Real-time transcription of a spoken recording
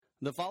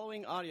The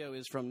following audio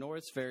is from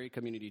Norris Ferry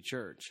Community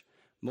Church.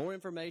 More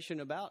information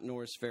about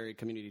Norris Ferry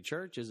Community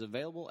Church is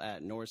available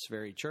at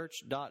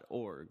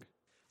norrisferrychurch.org.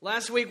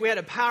 Last week we had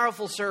a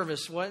powerful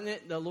service, wasn't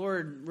it? The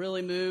Lord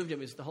really moved. It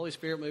was the Holy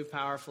Spirit moved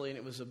powerfully, and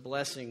it was a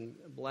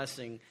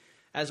blessing.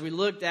 As we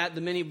looked at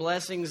the many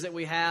blessings that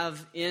we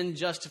have in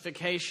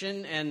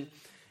justification, and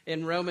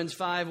in Romans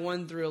 5,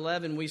 1 through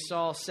 11, we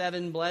saw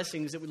 7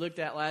 blessings that we looked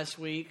at last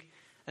week.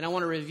 And I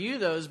want to review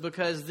those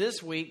because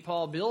this week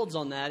Paul builds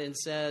on that and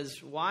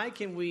says, why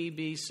can we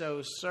be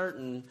so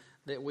certain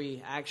that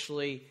we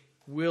actually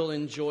will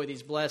enjoy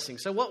these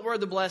blessings? So what were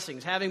the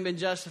blessings? Having been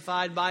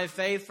justified by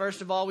faith,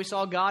 first of all, we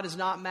saw God is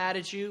not mad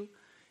at you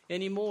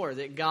anymore,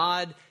 that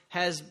God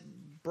has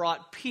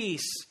brought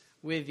peace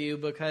with you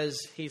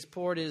because He's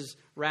poured His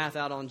wrath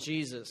out on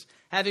Jesus.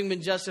 Having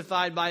been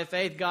justified by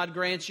faith, God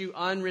grants you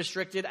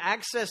unrestricted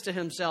access to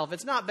Himself.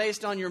 It's not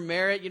based on your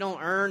merit. You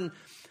don't earn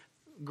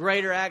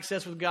greater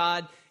access with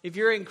God. If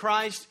you're in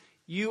Christ,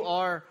 you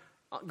are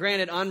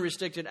granted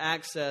unrestricted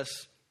access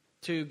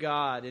to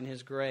God in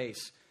His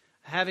grace.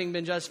 Having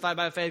been justified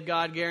by faith,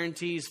 God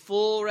guarantees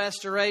full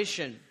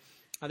restoration.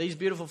 These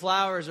beautiful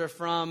flowers are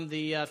from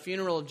the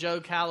funeral of Joe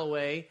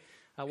Calloway,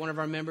 one of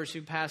our members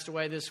who passed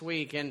away this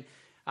week. And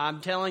I'm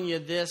telling you,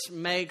 this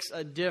makes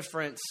a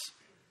difference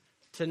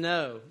to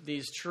know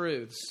these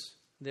truths,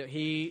 that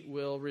he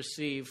will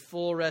receive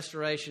full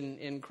restoration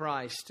in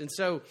Christ. And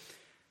so,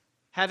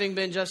 having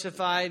been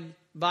justified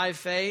by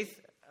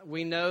faith,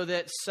 we know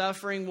that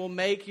suffering will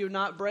make you,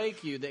 not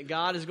break you, that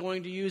God is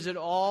going to use it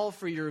all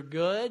for your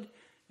good.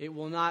 It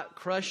will not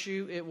crush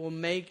you. It will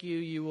make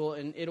you,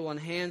 and it will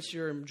enhance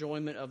your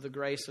enjoyment of the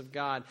grace of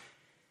God.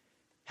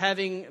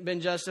 Having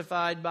been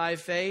justified by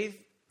faith,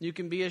 you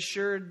can be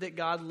assured that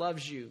God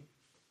loves you.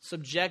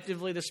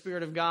 Subjectively, the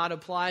Spirit of God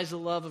applies the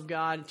love of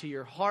God to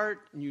your heart.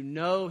 You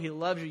know He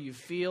loves you. You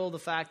feel the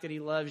fact that He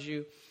loves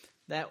you.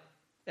 That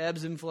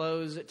ebbs and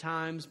flows at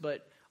times,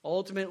 but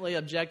ultimately,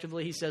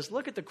 objectively, He says,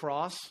 look at the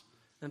cross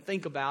and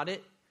think about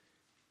it.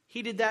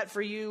 He did that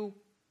for you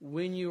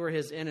when you were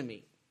His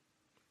enemy.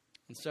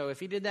 And so if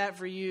He did that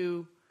for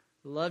you,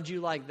 loved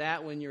you like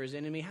that when you're His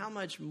enemy, how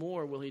much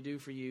more will He do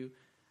for you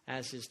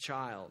as His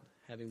child,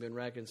 having been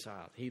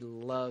reconciled? He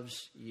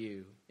loves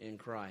you in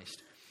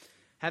Christ.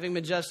 Having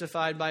been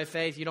justified by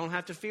faith, you don't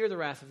have to fear the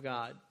wrath of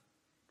God.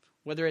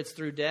 Whether it's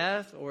through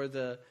death or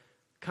the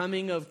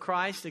coming of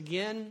Christ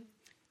again,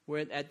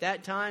 where at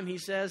that time He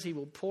says He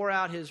will pour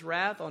out His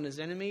wrath on His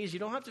enemies. You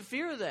don't have to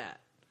fear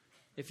that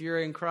if you're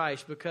in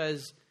Christ,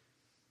 because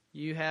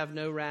you have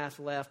no wrath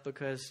left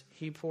because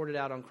He poured it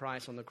out on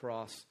Christ on the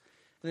cross.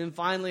 And then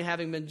finally,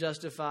 having been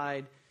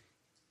justified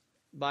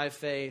by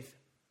faith,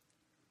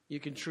 you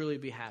can truly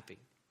be happy.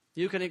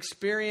 You can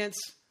experience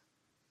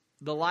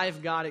the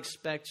life God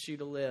expects you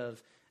to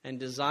live and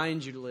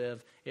designed you to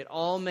live. It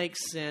all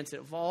makes sense.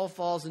 It all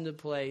falls into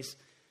place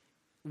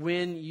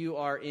when you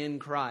are in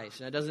Christ.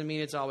 Now, it doesn't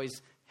mean it's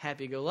always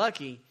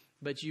happy-go-lucky,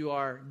 but you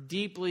are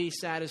deeply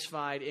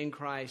satisfied in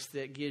Christ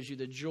that gives you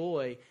the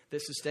joy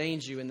that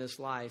sustains you in this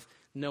life,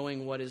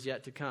 knowing what is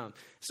yet to come.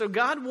 So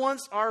God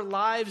wants our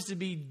lives to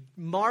be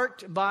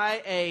marked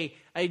by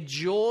a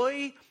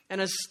joy and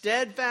a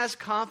steadfast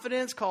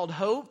confidence called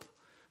hope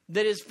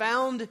that is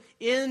found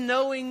in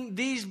knowing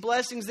these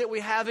blessings that we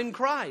have in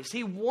Christ.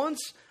 He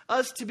wants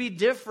us to be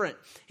different.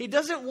 He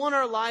doesn't want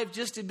our life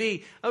just to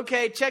be,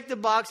 okay, check the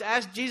box,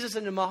 ask Jesus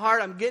into my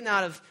heart, I'm getting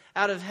out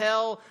of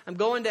hell, I'm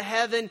going to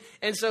heaven,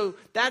 and so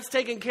that's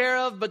taken care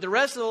of, but the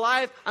rest of the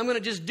life, I'm going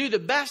to just do the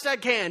best I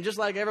can, just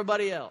like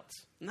everybody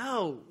else.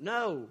 No.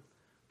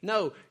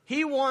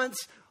 He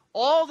wants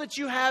all that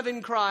you have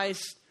in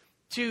Christ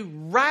to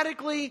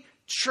radically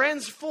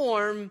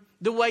transform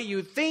the way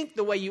you think,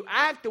 the way you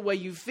act, the way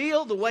you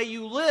feel, the way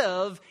you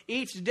live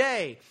each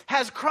day.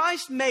 Has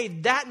Christ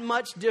made that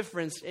much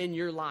difference in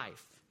your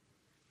life?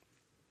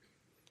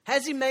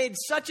 Has He made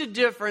such a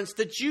difference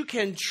that you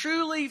can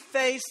truly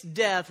face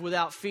death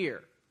without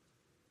fear?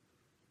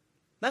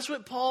 That's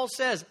what Paul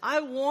says. I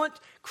want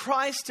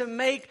Christ to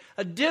make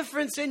a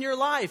difference in your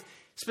life.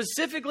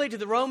 Specifically to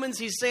the Romans,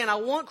 he's saying, I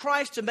want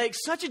Christ to make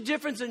such a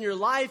difference in your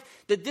life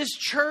that this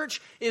church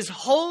is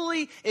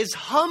holy, is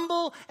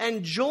humble,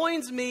 and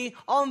joins me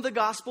on the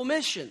gospel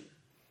mission.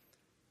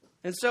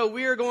 And so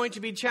we are going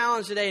to be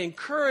challenged today,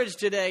 encouraged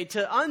today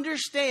to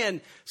understand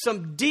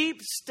some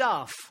deep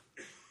stuff.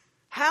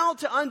 How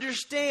to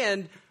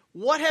understand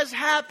what has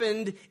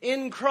happened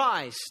in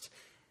Christ.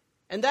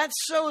 And that's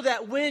so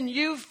that when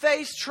you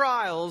face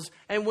trials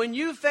and when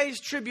you face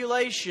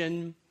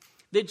tribulation,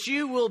 that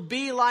you will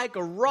be like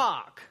a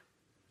rock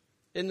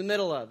in the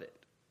middle of it.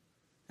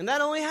 And that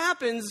only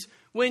happens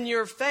when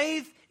your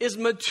faith is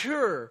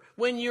mature,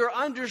 when your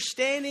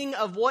understanding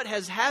of what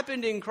has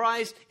happened in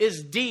Christ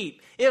is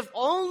deep. If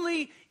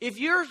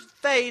your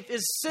faith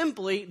is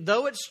simply,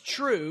 though it's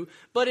true,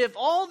 but if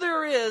all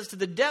there is to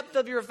the depth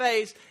of your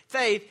faith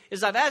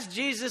is I've asked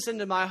Jesus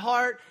into my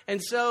heart,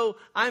 and so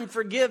I'm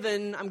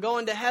forgiven, I'm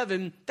going to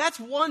heaven, that's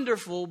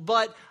wonderful,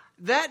 but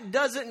that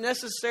doesn't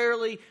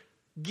necessarily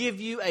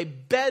give you a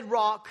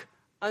bedrock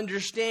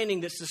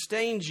understanding that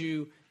sustains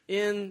you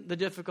in the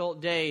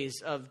difficult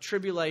days of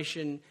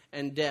tribulation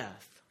and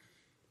death.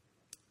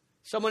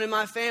 Someone in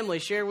my family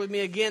shared with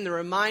me again the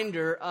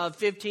reminder of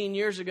 15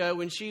 years ago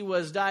when she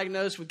was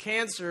diagnosed with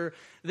cancer,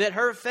 that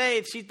her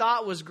faith she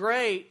thought was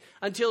great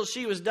until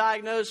she was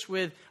diagnosed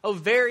with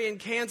ovarian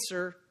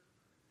cancer,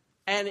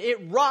 and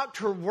it rocked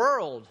her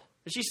world.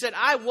 And she said,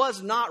 I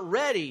was not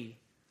ready.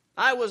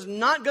 I was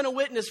not going to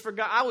witness for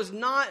God. I was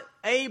not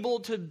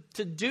able to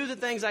do the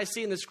things I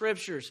see in the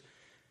Scriptures.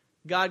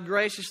 God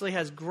graciously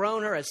has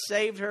grown her, has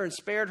saved her, and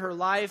spared her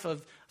life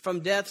from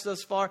death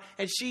thus far.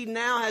 And she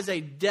now has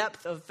a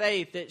depth of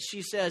faith that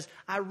she says,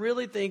 I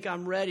really think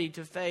I'm ready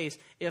to face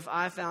if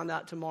I found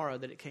out tomorrow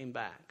that it came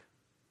back.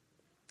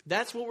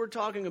 That's what we're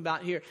talking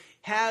about here.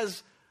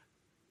 Has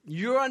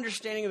your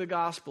understanding of the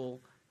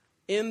gospel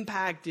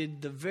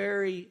impacted the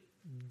very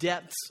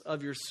depths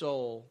of your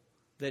soul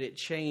that it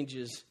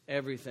changes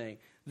everything?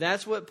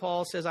 That's what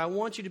Paul says. I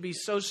want you to be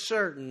so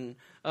certain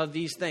of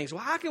these things.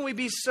 Well, how can we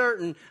be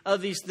certain of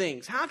these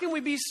things? How can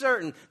we be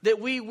certain that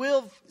we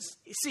will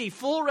see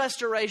full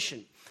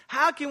restoration?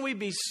 How can we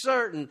be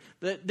certain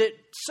that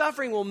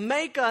suffering will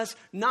make us,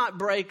 not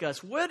break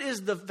us? What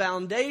is the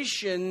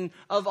foundation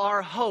of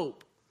our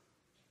hope?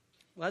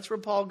 Well, that's where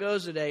Paul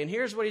goes today. And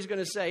here's what he's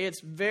going to say. It's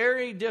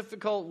very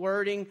difficult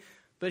wording,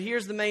 but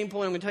here's the main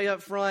point. I'm going to tell you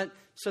up front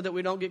so that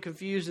we don't get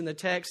confused in the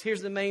text.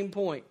 Here's the main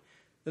point.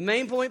 The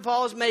main point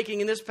Paul is making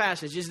in this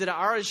passage is that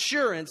our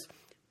assurance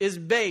is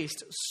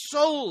based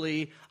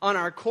solely on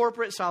our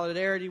corporate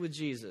solidarity with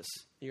Jesus.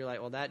 And you're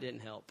like, well, that didn't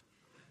help.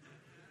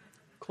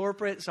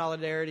 Corporate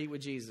solidarity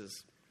with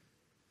Jesus.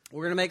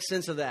 We're going to make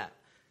sense of that.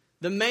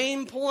 The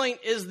main point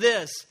is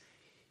this.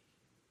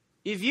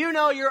 If you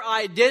know your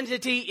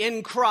identity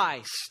in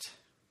Christ,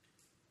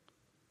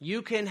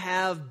 you can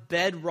have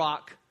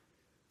bedrock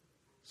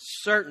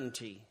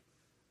certainty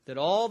that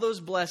all those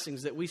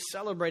blessings that we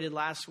celebrated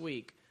last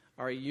week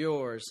are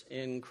yours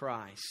in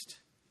Christ.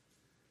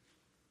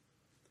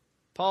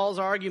 Paul's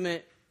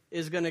argument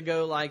is going to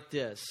go like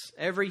this.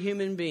 Every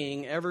human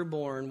being ever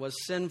born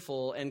was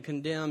sinful and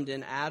condemned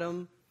in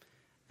Adam,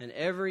 and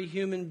every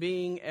human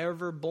being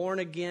ever born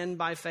again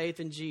by faith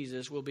in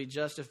Jesus will be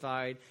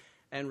justified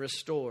and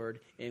restored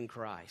in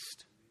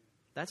Christ.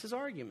 That's his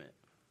argument.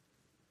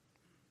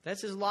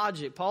 That's his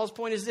logic. Paul's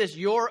point is this: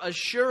 your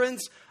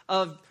assurance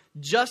of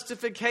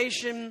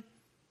justification,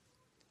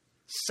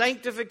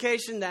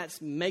 sanctification,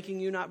 that's making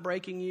you, not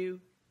breaking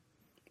you,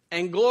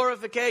 and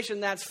glorification,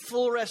 that's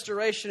full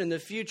restoration in the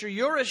future.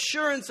 Your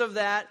assurance of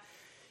that,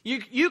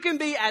 you can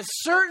be as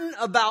certain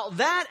about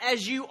that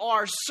as you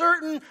are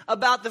certain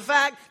about the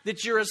fact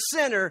that you're a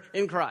sinner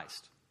in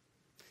Christ.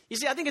 You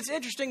see, I think it's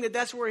interesting that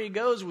that's where he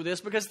goes with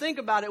this, because think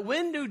about it.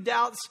 When do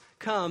doubts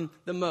come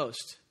the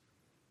most?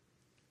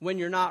 When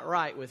you're not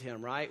right with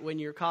him, right? When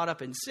you're caught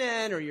up in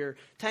sin or you're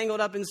tangled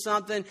up in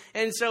something.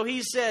 And so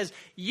he says,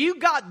 you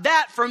got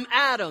that from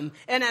Adam.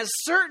 And as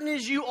certain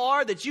as you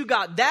are that you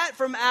got that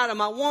from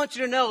Adam, I want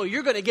you to know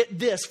you're going to get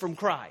this from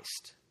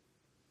Christ.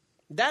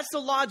 That's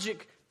the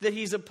logic that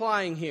he's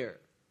applying here.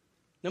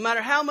 No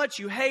matter how much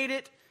you hate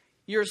it,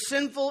 you're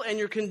sinful and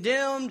you're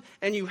condemned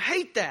and you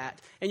hate that.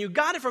 And you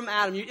got it from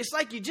Adam. It's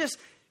like you just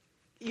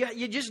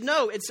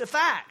know it's a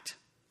fact.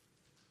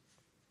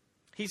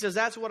 He says,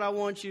 that's what I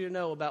want you to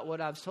know about what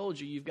I've told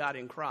you you've got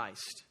in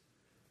Christ.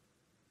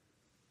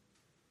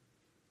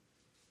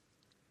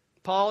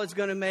 Paul is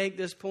going to make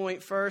this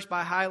point first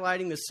by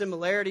highlighting the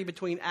similarity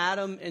between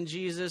Adam and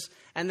Jesus,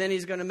 and then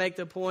he's going to make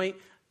the point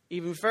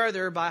even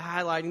further by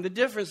highlighting the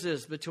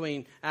differences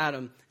between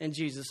Adam and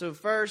Jesus. So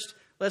first,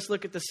 let's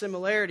look at the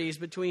similarities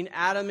between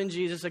Adam and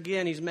Jesus.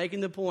 Again, he's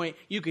making the point,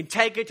 you can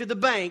take it to the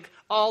bank.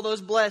 All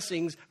those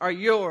blessings are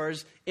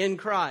yours in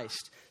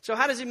Christ. So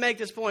how does he make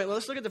this point? Well,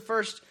 let's look at the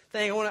first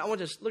thing. I want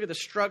to look at the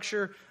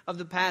structure of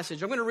the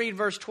passage. I'm going to read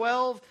verse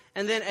 12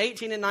 and then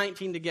 18 and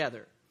 19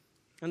 together.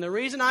 And the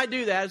reason I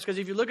do that is because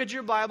if you look at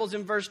your Bibles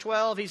in verse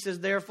 12, he says,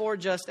 therefore,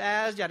 just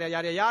as, yada,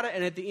 yada, yada.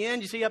 And at the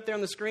end, you see up there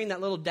on the screen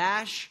that little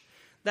dash?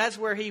 That's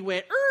where he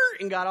went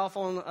and got off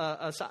on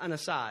a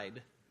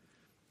side.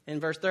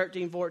 In verse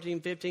 13, 14,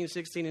 15,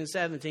 16, and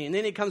 17. And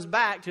then he comes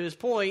back to his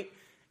point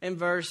in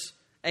verse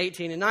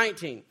 18 and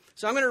 19.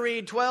 So I'm going to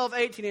read 12,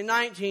 18, and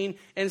 19,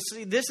 and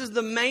see this is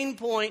the main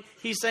point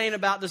he's saying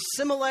about the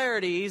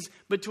similarities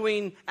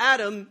between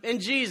Adam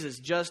and Jesus.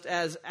 Just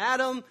as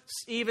Adam,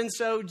 even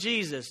so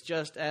Jesus.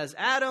 Just as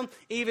Adam,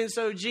 even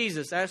so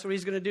Jesus. That's what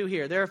he's going to do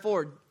here.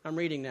 Therefore, I'm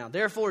reading now.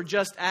 Therefore,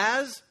 just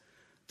as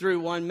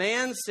through one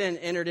man sin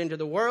entered into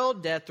the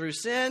world, death through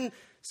sin,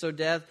 so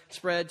death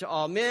spread to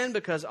all men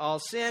because all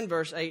sin.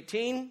 Verse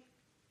 18.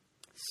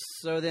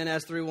 So then,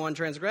 as through one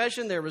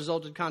transgression there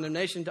resulted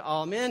condemnation to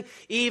all men,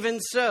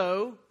 even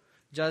so,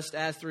 just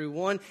as through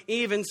one,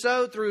 even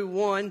so through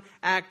one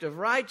act of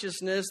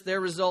righteousness there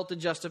resulted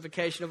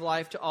justification of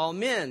life to all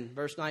men.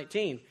 Verse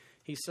 19,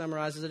 he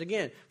summarizes it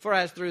again. For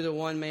as through the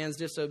one man's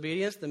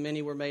disobedience the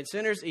many were made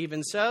sinners,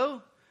 even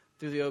so,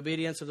 through the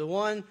obedience of the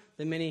one,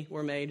 the many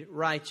were made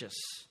righteous.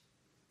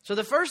 So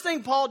the first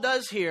thing Paul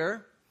does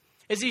here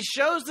is he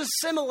shows the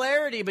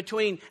similarity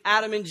between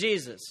Adam and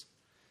Jesus.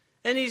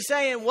 And he's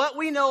saying what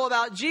we know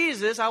about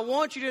Jesus, I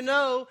want you to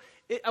know,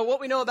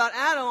 what we know about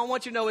Adam, I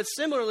want you to know it's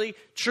similarly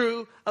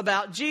true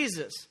about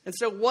Jesus. And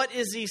so what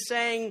is he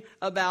saying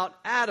about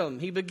Adam?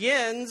 He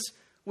begins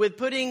with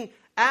putting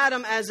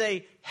Adam as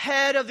a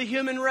head of the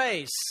human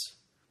race,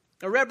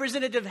 a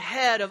representative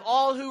head of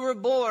all who were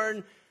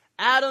born.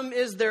 Adam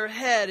is their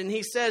head. And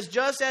he says,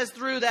 just as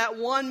through that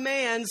one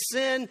man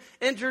sin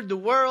entered the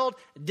world,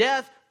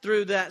 death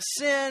through that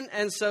sin,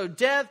 and so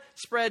death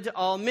spread to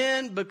all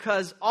men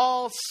because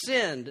all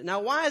sinned. Now,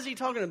 why is he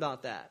talking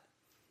about that?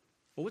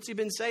 Well, what's he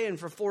been saying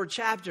for 4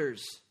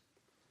 chapters?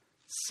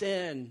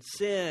 Sin,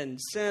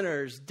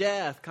 sinners,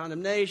 death,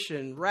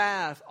 condemnation,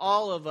 wrath.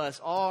 All of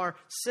us are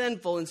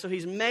sinful. And so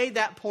he's made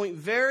that point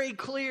very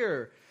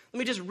clear. Let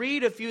me just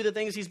read a few of the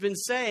things he's been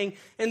saying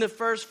in the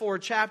first 4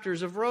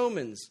 chapters of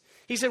Romans.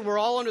 He said, we're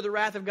all under the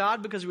wrath of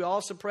God because we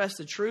all suppress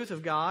the truth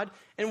of God,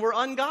 and we're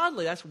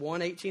ungodly. That's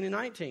 1:18 and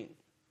 19.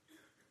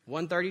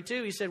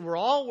 1:32, he said, we're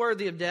all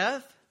worthy of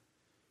death.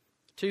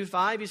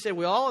 2:5, he said,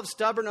 we all have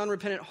stubborn,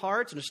 unrepentant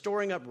hearts and are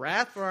storing up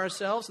wrath for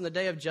ourselves in the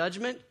day of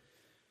judgment.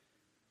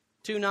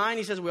 2:9,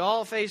 he says, we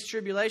all face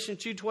tribulation.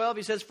 2:12,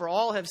 he says, for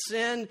all have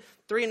sinned.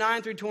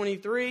 3:9 through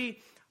 23,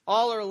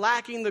 all are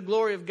lacking the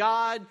glory of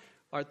God.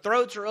 Our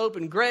throats are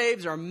open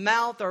graves. Our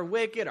mouth are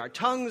wicked. Our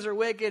tongues are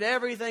wicked.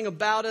 Everything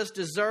about us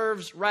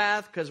deserves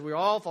wrath because we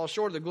all fall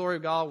short of the glory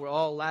of God. We're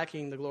all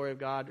lacking the glory of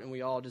God, and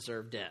we all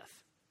deserve death.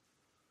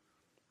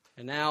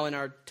 And now in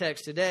our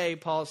text today,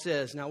 Paul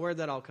says, now where'd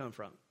that all come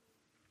from?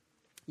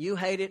 You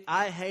hate it,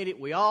 I hate it,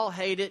 we all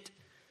hate it.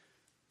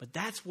 But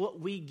that's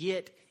what we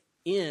get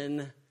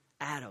in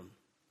Adam.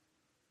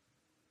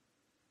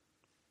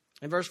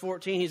 In verse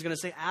 14, he's going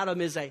to say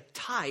Adam is a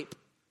type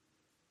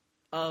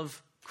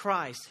of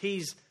Christ.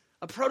 He's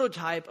a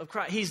prototype of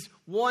Christ. He's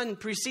one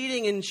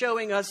preceding and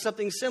showing us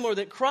something similar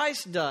that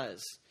Christ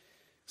does.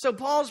 So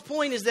Paul's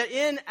point is that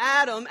in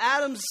Adam,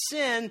 Adam's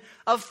sin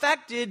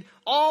affected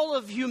all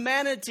of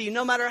humanity.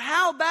 No matter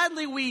how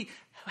badly we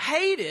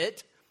hate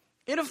it,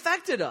 it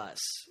affected us.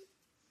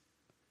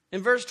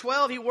 In verse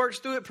 12, he works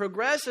through it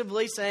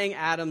progressively, saying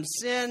Adam's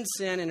sin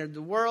entered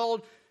the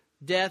world,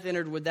 death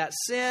entered with that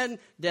sin,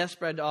 death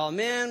spread to all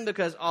men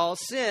because all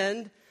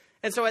sinned.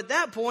 And so at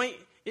that point,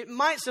 it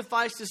might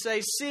suffice to say,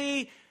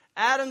 see,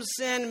 Adam's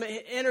sin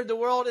entered the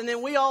world, and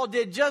then we all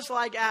did just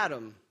like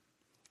Adam.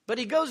 But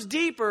he goes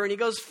deeper and he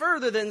goes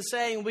further than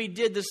saying we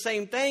did the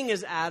same thing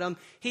as Adam.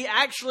 He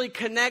actually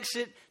connects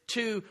it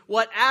to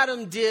what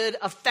Adam did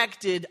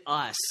affected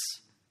us.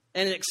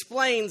 And it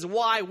explains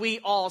why we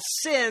all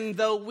sin,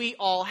 though we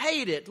all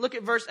hate it. Look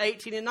at verse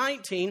 18 and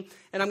 19,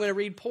 and I'm going to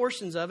read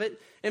portions of it.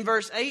 In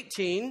verse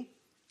 18,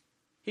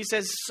 he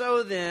says,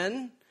 so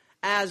then,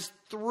 as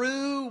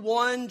through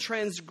one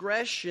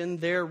transgression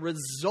there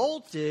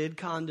resulted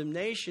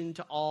condemnation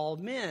to all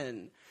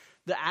men.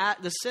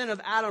 The sin of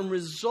Adam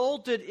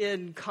resulted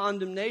in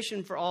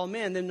condemnation for all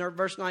men. Then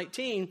verse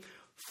 19,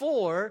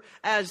 for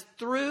as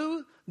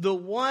through the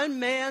one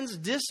man's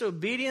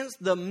disobedience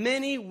the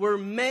many were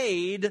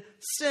made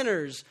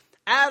sinners.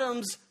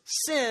 Adam's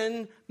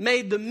sin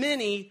made the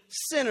many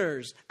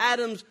sinners.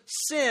 Adam's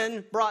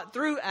sin brought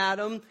through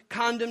Adam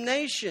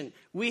condemnation.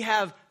 We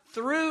have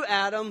through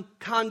Adam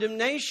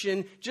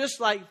condemnation, just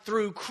like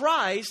through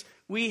Christ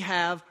we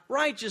have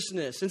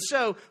righteousness. And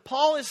so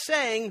Paul is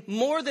saying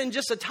more than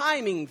just a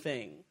timing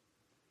thing.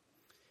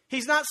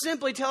 He's not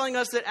simply telling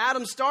us that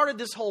Adam started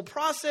this whole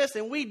process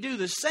and we do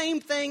the same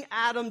thing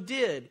Adam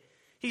did.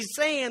 He's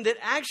saying that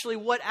actually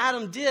what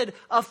Adam did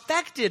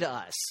affected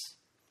us.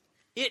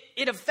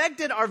 It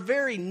affected our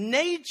very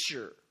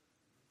nature.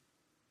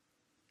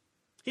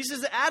 He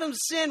says that Adam's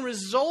sin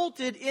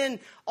resulted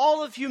in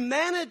all of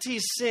humanity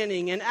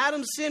sinning, and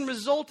Adam's sin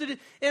resulted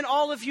in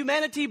all of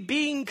humanity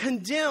being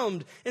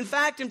condemned. In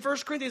fact, in 1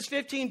 Corinthians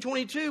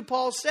 15:22,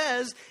 Paul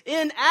says,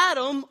 in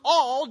Adam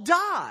all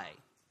die.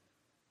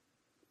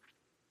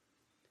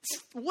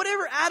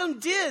 Whatever Adam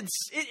did,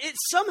 it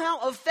somehow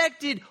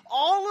affected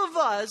all of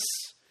us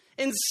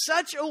in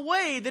such a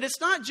way that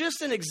it's not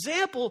just an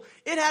example,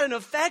 it had an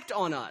effect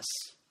on us.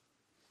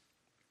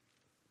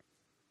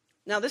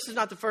 Now, this is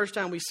not the first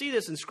time we see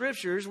this in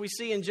Scriptures. We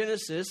see in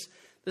Genesis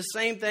the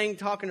same thing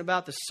talking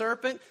about the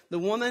serpent, the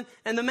woman,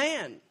 and the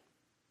man.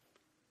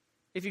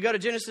 If you go to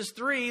Genesis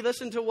 3,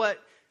 listen to what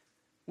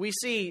we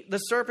see. The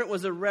serpent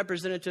was a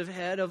representative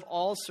head of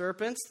all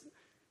serpents.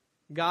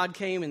 God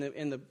came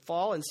in the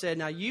fall and said,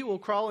 now you will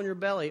crawl on your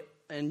belly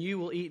and you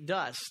will eat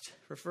dust,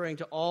 referring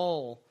to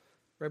all,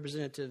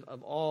 representative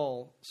of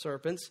all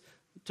serpents.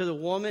 To the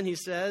woman, he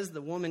says,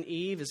 the woman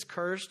Eve is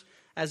cursed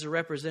as a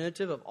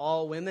representative of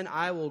all women.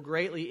 I will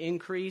greatly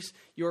increase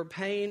your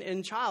pain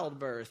in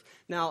childbirth.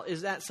 Now,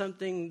 is that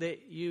something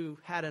that you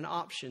had an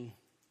option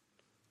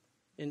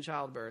in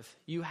childbirth?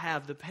 You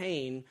have the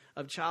pain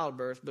of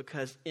childbirth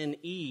because in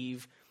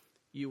Eve,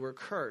 you were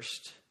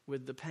cursed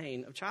with the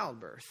pain of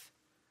childbirth.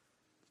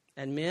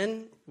 And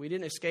men, we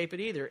didn't escape it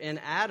either. In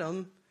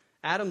Adam,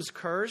 Adam's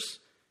curse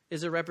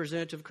is a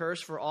representative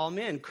curse for all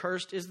men.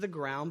 Cursed is the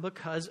ground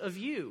because of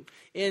you.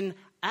 In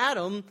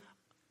Adam,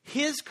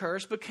 his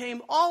curse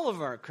became all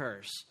of our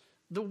curse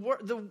the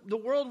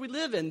world we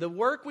live in, the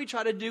work we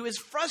try to do is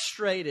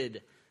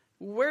frustrated.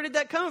 Where did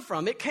that come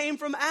from? It came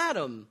from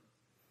Adam.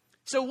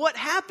 So what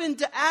happened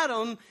to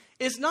Adam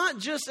is not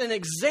just an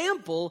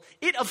example.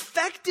 It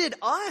affected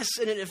us,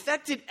 and it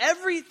affected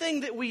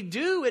everything that we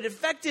do. It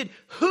affected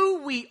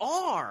who we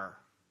are.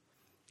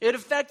 It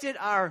affected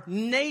our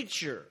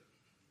nature.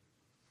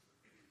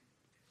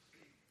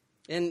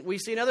 And we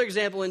see another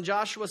example in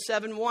Joshua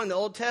 7:1, the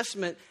Old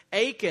Testament.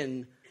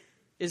 Achan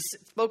is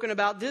spoken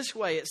about this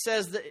way. It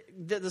says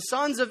that the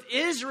sons of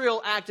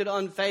Israel acted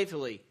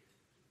unfaithfully.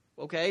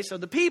 Okay, so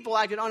the people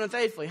acted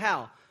unfaithfully.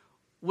 How?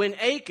 When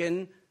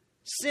Achan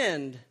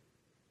sinned,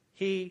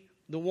 the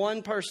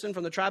one person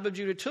from the tribe of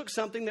Judah, took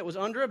something that was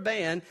under a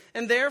ban,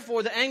 and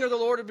therefore the anger of the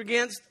Lord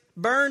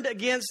burned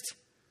against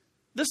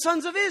the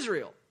sons of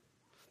Israel.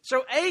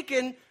 So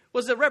Achan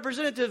was the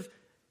representative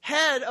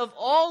head of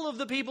all of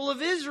the people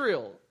of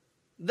Israel.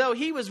 Though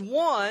he was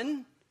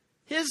one,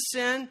 his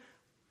sin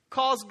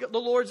caused the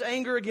Lord's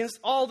anger against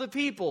all the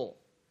people.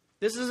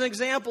 This is an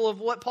example of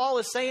what Paul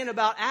is saying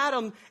about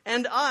Adam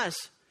and us.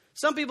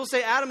 Some people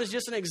say Adam is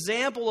just an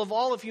example of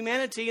all of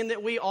humanity and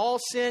that we all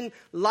sin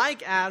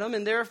like Adam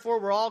and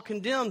therefore we're all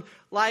condemned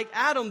like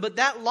Adam. But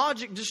that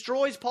logic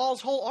destroys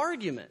Paul's whole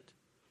argument.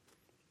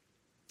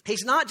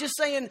 He's not just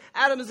saying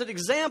Adam is an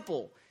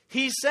example.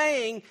 He's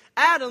saying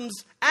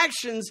Adam's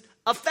actions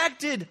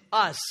affected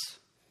us.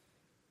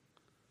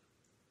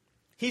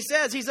 He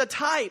says he's a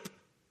type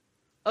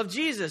of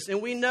Jesus.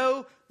 And we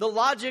know the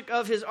logic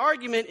of his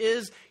argument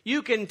is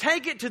you can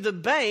take it to the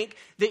bank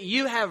that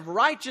you have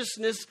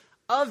righteousness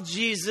of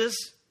Jesus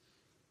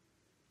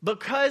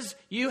because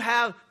you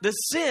have the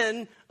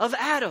sin of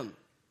Adam.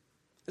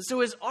 And so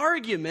his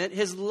argument,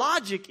 his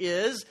logic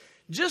is,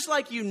 just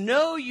like you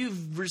know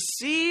you've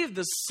received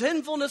the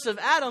sinfulness of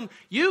Adam,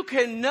 you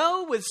can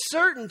know with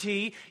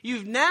certainty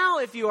you've now,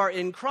 if you are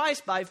in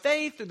Christ by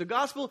faith through the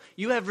gospel,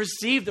 you have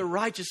received the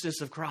righteousness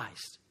of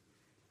Christ.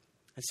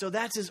 And so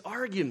that's his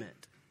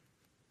argument.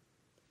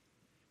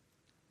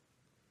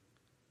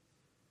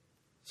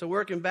 So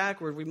working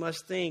backward, we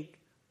must think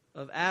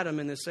of Adam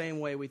in the same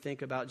way we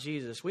think about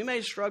Jesus. We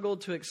may struggle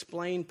to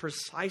explain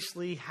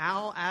precisely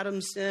how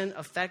Adam's sin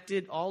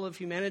affected all of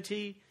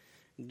humanity.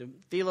 The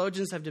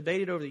theologians have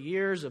debated over the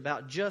years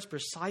about just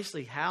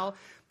precisely how,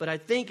 but I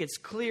think it's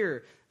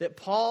clear that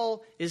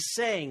Paul is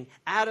saying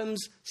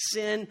Adam's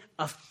sin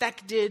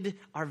affected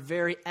our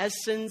very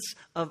essence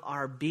of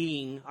our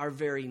being, our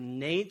very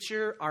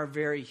nature, our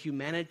very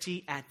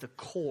humanity at the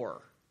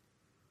core.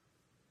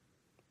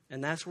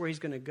 And that's where he's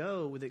going to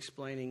go with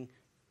explaining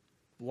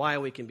why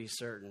we can be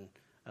certain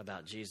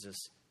about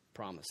Jesus'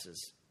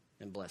 promises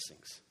and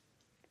blessings.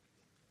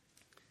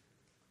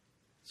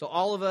 So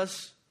all of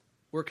us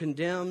were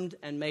condemned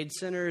and made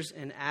sinners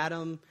in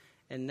Adam,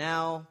 and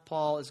now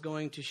Paul is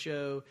going to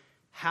show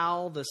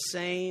how the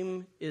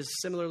same is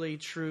similarly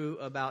true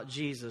about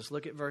Jesus.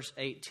 Look at verse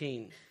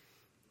 18.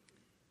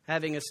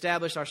 Having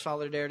established our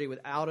solidarity with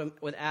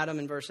Adam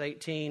in verse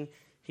 18,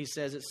 he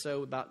says it's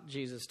so about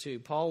Jesus too.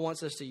 Paul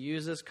wants us to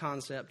use this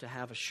concept to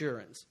have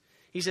assurance.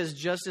 He says,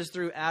 just as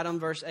through Adam,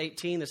 verse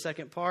 18, the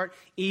second part,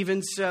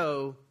 even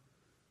so,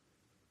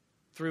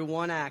 through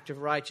one act of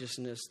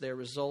righteousness, there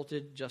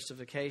resulted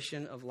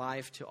justification of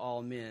life to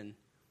all men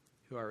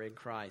who are in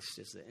Christ,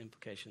 is the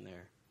implication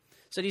there.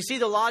 So do you see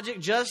the logic?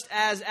 Just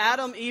as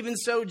Adam, even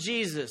so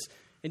Jesus.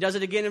 He does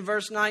it again in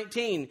verse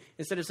 19.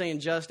 Instead of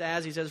saying just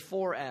as, he says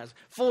for as.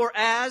 For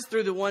as,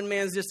 through the one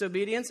man's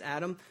disobedience,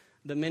 Adam,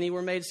 the many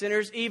were made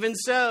sinners. Even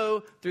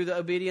so, through the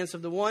obedience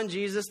of the one,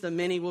 Jesus, the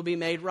many will be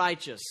made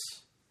righteous.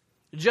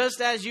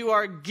 Just as you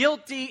are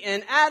guilty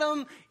in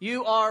Adam,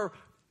 you are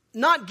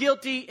not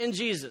guilty in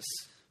Jesus.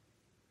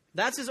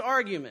 That's his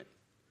argument.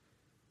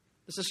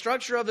 It's the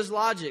structure of his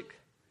logic.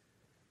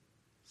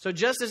 So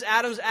just as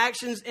Adam's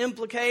actions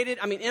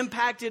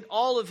impacted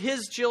all of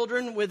his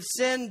children with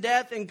sin,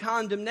 death, and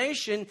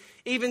condemnation,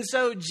 even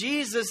so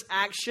Jesus'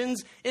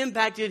 actions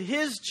impacted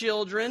his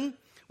children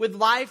with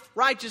life,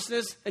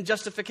 righteousness, and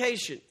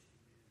justification.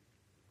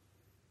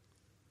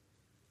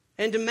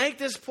 And to make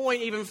this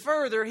point even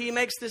further, he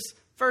makes this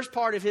first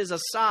part of his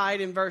aside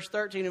in verse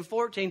 13 and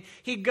 14.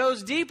 He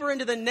goes deeper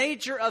into the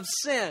nature of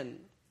sin.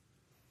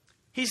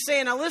 He's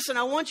saying, now listen,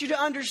 I want you to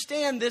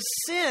understand this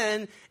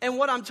sin and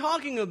what I'm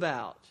talking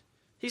about.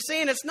 He's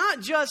saying it's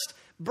not just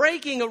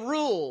breaking a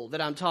rule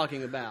that I'm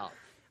talking about.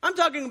 I'm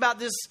talking about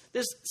this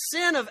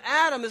sin of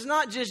Adam is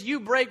not just you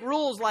break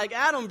rules like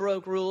Adam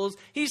broke rules.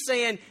 He's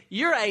saying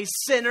you're a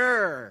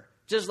sinner,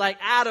 just like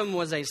Adam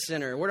was a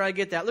sinner. Where do I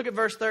get that? Look at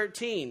verse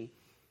 13.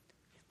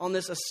 On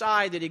this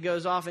aside that he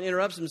goes off and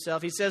interrupts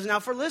himself, he says,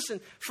 now for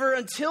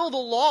until the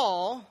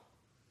law,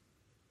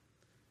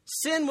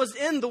 sin was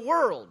in the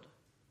world.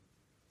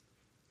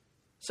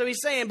 So he's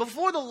saying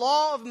before the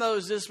law of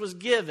Moses was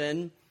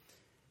given,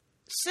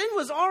 sin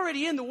was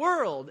already in the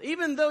world.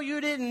 Even though you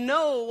didn't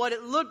know what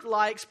it looked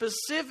like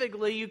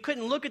specifically, you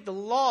couldn't look at the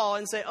law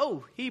and say,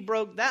 oh, he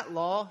broke that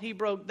law, he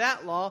broke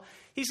that law.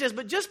 He says,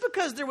 but just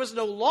because there was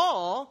no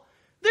law,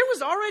 there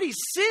was already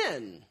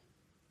sin.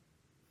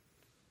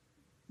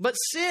 But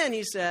sin,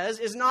 he says,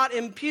 is not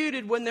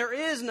imputed when there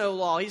is no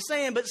law. He's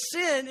saying, but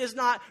sin is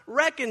not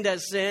reckoned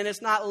as sin.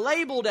 It's not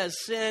labeled as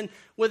sin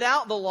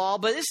without the law,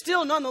 but it's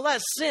still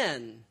nonetheless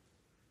sin.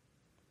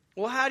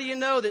 Well, how do you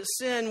know that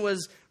sin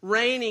was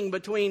reigning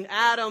between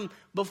Adam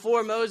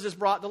before Moses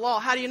brought the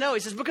law? How do you know? He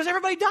says, because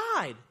everybody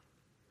died.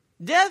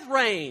 Death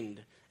reigned.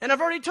 And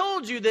I've already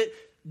told you that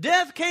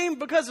death came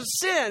because of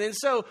sin. And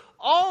so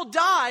all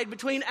died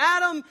between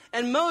Adam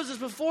and Moses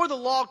before the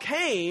law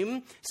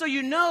came. So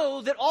you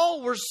know that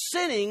all were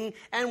sinning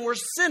and were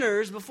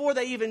sinners before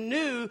they even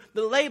knew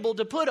the label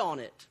to put on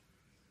it.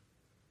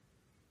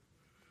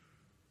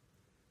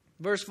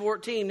 Verse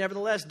 14,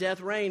 nevertheless,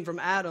 death reigned from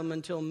Adam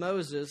until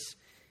Moses,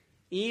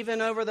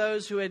 even over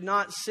those who had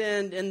not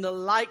sinned in the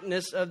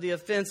likeness of the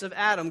offense of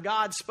Adam.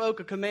 God spoke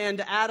a command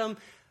to Adam.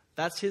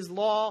 That's his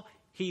law.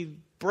 He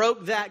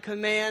broke that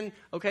command.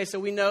 Okay, so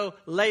we know,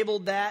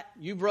 labeled that.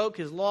 You broke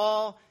his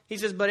law. He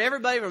says, but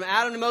everybody from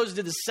Adam to Moses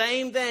did the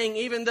same thing,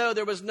 even though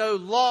there was no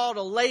law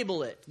to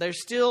label it. They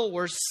still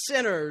were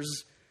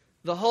sinners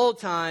the whole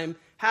time.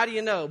 How do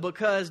you know?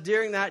 Because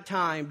during that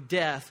time,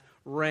 death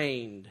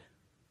reigned.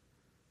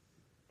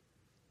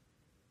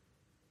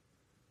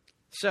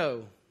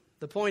 So,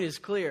 the point is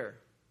clear.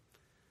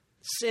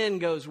 Sin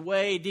goes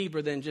way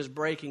deeper than just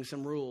breaking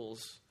some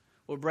rules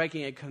or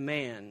breaking a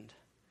command.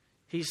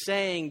 He's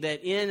saying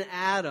that in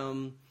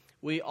Adam,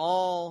 we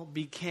all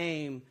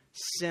became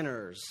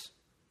sinners.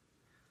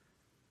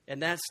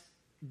 And that's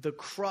the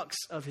crux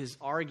of his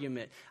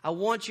argument. I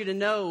want you to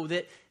know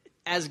that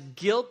as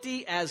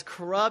guilty, as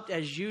corrupt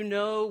as you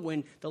know,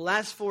 when the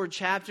last 4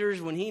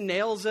 chapters, when he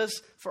nails us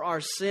for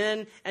our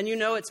sin, and you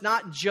know it's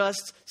not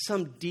just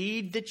some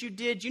deed that you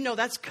did, you know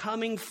that's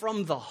coming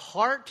from the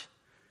heart.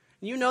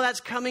 You know that's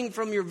coming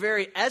from your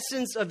very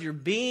essence of your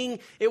being.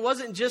 It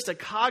wasn't just a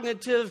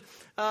cognitive,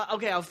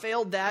 okay, I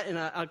failed that and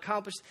I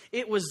accomplished.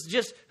 It was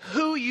just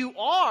who you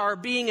are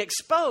being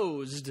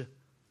exposed.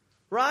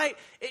 Right?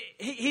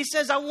 He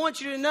says, I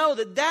want you to know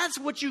that that's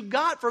what you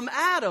got from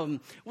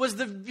Adam,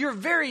 was your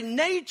very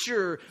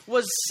nature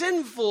was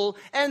sinful,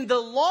 and the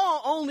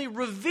law only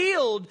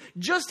revealed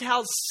just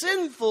how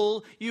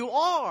sinful you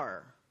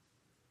are.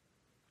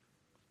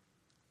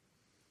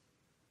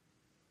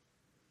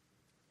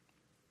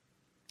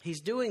 He's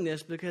doing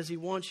this because he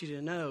wants you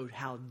to know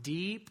how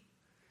deep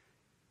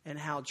and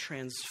how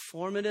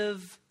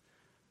transformative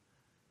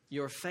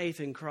your faith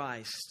in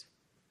Christ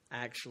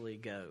actually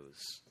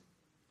goes.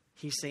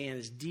 He's saying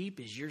as deep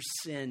as your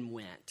sin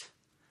went,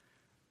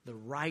 the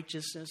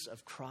righteousness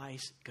of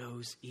Christ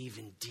goes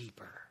even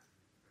deeper.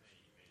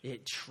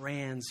 It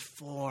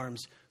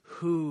transforms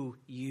who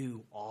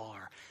you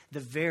are, the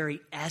very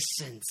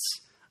essence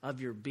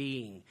of your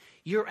being.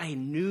 You're a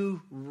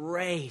new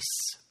race.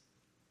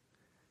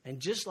 And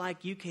just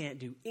like you can't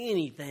do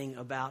anything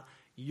about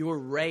your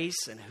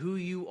race and who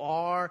you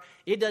are,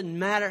 it doesn't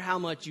matter how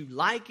much you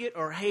like it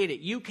or hate it.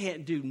 You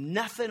can't do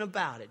nothing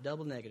about it.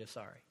 Double negative,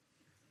 sorry.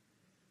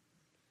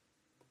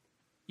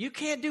 You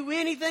can't do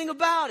anything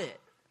about it.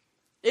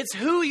 It's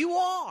who you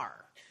are.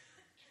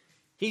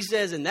 He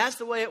says, and that's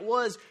the way it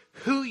was,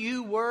 who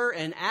you were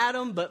in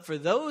Adam. But for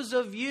those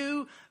of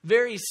you,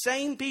 very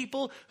same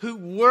people who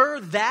were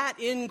that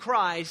in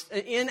Christ,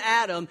 in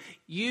Adam,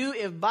 you,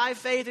 if by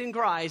faith in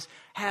Christ,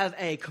 have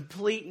a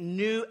complete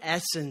new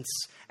essence,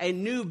 a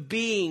new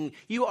being.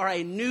 You are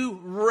a new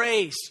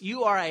race.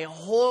 You are a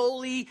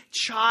holy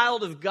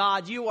child of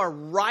God. You are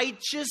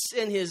righteous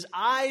in His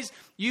eyes.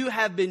 You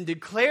have been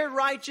declared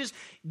righteous.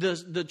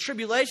 The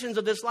tribulations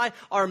of this life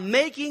are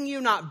making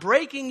you, not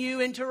breaking you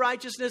into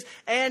righteousness.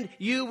 And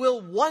you will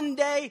one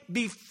day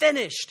be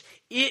finished.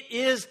 It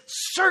is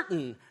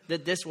certain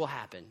that this will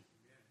happen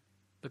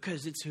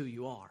because it's who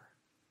you are.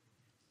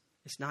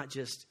 It's not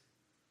just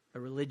a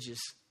religious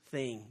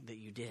thing that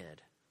you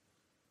did.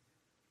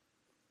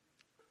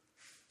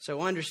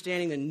 So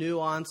understanding the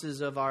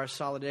nuances of our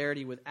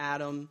solidarity with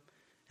Adam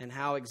and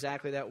how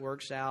exactly that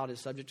works out is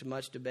subject to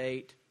much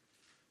debate.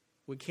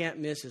 We can't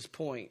miss his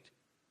point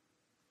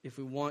if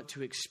we want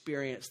to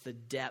experience the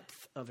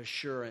depth of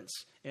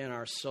assurance in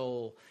our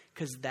soul,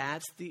 because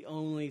that's the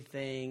only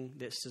thing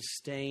that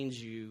sustains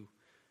you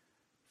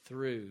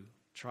through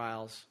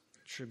trials,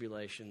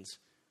 tribulations,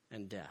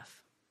 and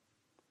death.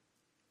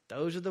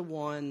 Those are the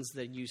ones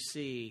that you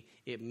see.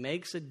 It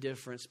makes a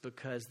difference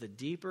because the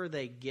deeper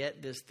they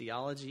get this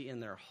theology in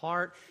their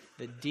heart,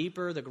 the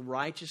deeper the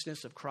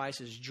righteousness of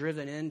Christ is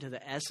driven into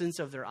the essence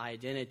of their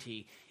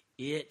identity,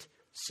 it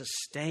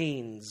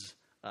sustains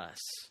us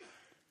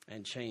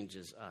and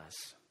changes us.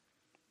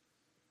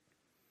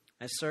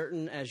 As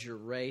certain as your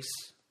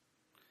race,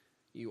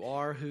 you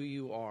are who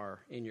you are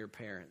in your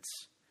parents.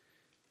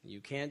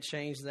 You can't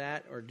change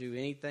that or do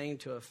anything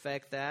to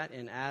affect that.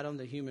 In Adam,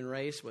 the human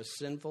race was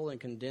sinful and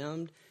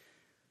condemned.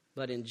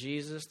 But in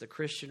Jesus, the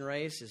Christian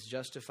race is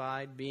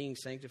justified, being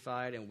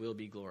sanctified, and will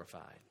be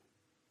glorified.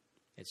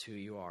 It's who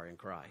you are in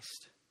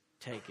Christ.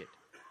 Take it.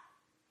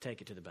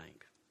 Take it to the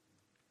bank.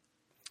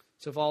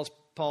 So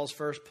Paul's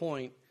first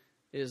point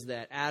is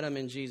that Adam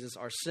and Jesus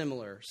are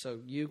similar. So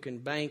you can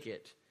bank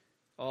it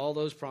All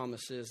those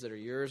promises that are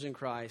yours in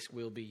Christ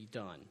will be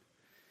done.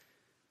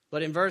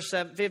 But in verse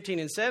 15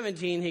 and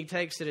 17, he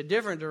takes it a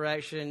different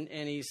direction,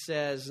 and he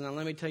says, now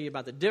let me tell you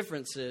about the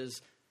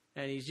differences,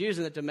 and he's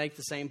using it to make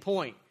the same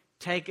point.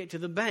 Take it to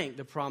the bank.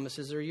 The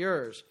promises are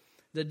yours.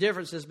 The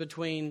differences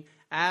between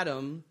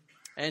Adam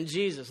and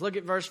Jesus. Look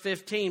at verse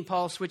 15.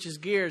 Paul switches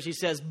gears. He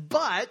says,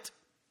 but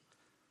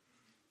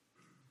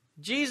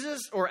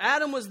Jesus, or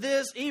Adam was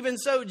this, even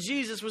so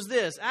Jesus was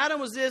this. Adam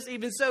was this,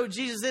 even so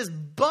Jesus is.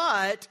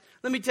 But,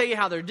 let me tell you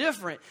how they're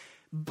different.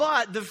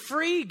 But the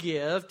free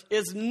gift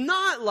is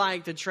not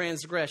like the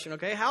transgression.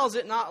 Okay, how is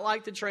it not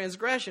like the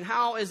transgression?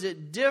 How is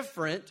it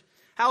different?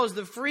 How is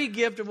the free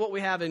gift of what we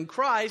have in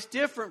Christ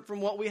different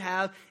from what we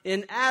have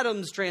in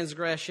Adam's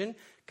transgression?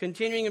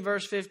 Continuing in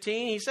verse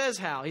 15, he says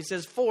how? He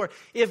says, for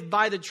if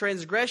by the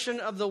transgression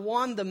of the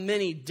one the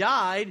many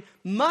died,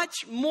 much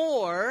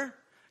more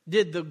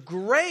did the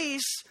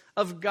grace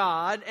of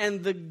God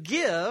and the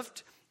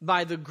gift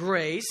by the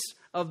grace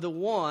of the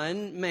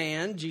one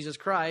man, Jesus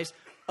Christ,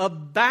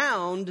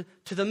 abound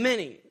to the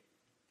many.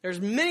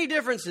 There's many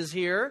differences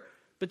here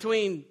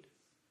between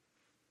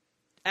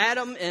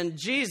Adam and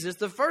Jesus.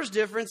 The first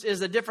difference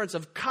is a difference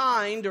of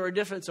kind, or a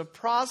difference of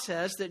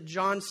process, that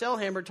John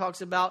Selhammer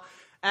talks about.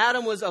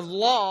 Adam was of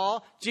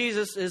law,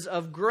 Jesus is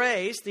of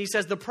grace. He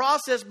says the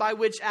process by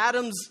which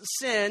Adam's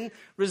sin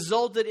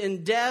resulted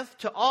in death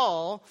to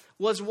all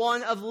was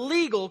one of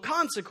legal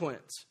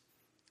consequence.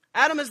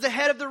 Adam, as the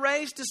head of the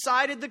race,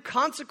 decided the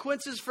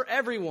consequences for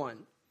everyone.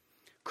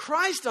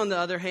 Christ, on the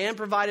other hand,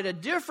 provided a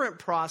different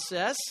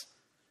process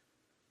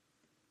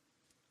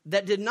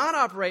that did not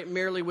operate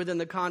merely within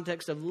the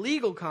context of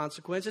legal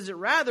consequences. It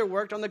rather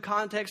worked on the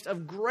context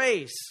of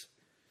grace.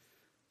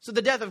 So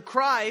the death of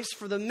Christ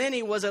for the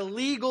many was a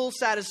legal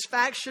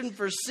satisfaction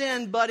for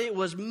sin, but it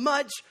was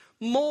much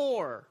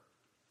more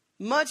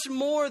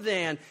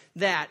than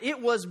that.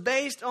 It was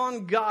based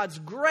on God's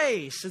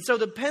grace. And so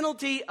the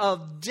penalty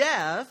of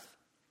death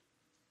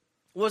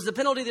was the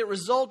penalty that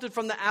resulted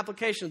from the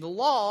application of the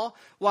law,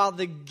 while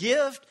the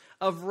gift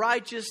of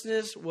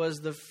righteousness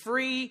was the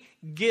free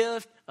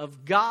gift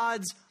of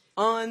God's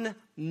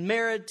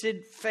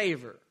unmerited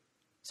favor.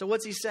 So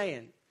what's he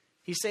saying?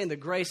 He's saying the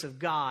grace of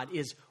God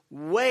is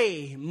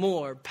way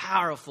more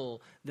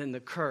powerful than the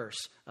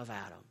curse of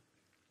Adam.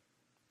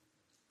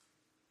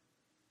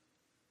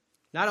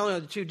 Not only are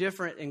the two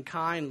different in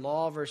kind,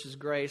 law versus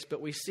grace, but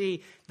we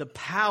see the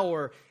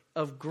power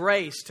of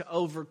grace to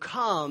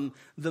overcome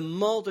the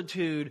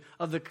multitude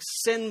of the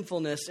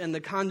sinfulness and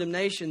the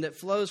condemnation that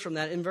flows from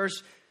that. In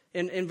verse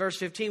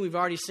 15, we've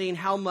already seen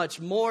how much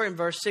more. In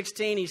verse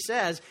 16, he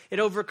says, it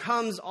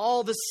overcomes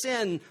all the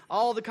sin,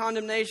 all the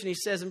condemnation. He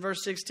says in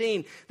verse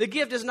 16, the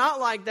gift is not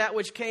like that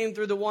which came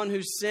through the one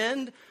who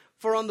sinned.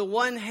 For on the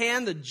one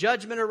hand, the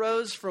judgment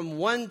arose from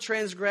one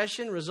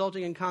transgression,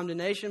 resulting in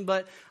condemnation.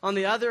 But on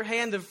the other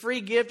hand, the free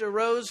gift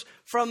arose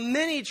from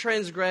many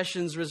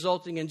transgressions,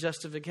 resulting in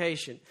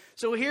justification.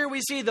 So here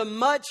we see the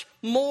much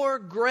more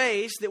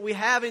grace that we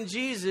have in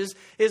Jesus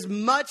is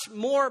much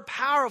more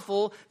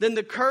powerful than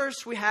the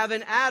curse we have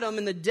in Adam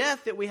and the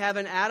death that we have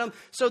in Adam,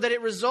 so that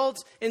it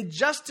results in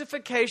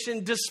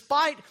justification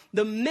despite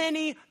the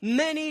many,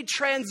 many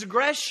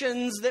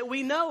transgressions that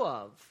we know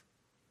of.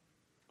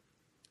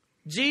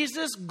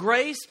 Jesus'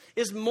 grace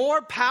is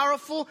more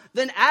powerful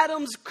than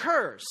Adam's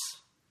curse.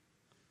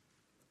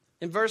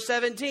 In verse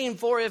 17,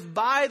 for if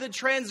by the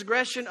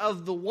transgression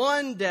of the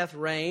one death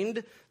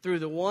reigned through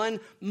the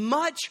one,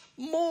 much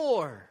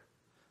more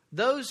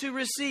those who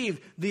receive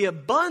the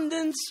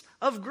abundance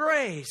of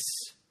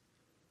grace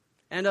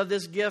and of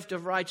this gift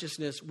of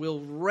righteousness will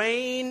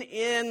reign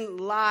in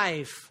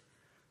life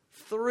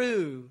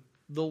through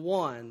the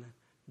one,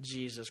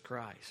 Jesus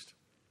Christ.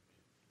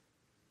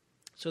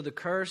 So the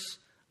curse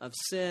of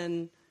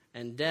sin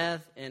and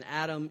death in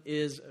Adam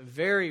is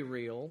very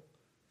real.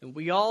 And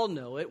we all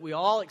know it. We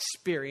all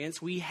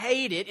experience. We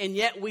hate it. And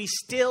yet we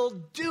still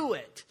do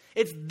it.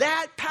 It's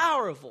that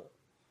powerful.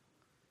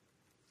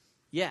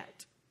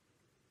 Yet,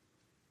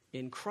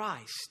 in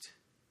Christ,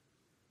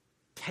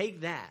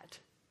 take that.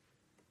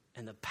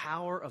 And the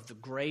power of the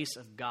grace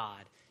of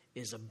God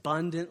is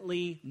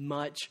abundantly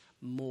much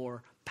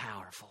more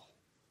powerful.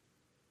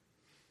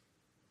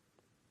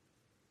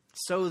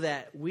 So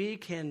that we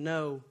can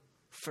know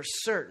for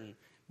certain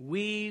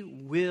we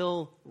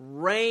will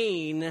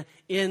reign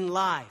in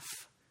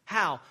life.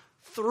 How?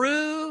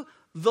 Through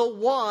the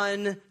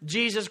one,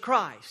 Jesus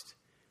Christ.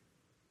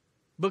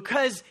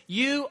 Because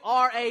you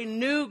are a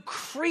new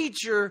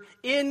creature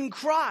in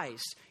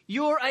Christ.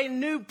 You're a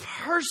new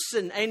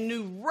person, a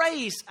new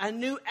race, a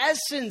new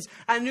essence,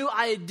 a new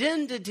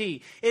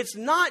identity. It's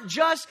not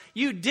just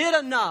you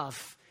did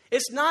enough.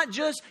 It's not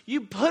just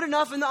you put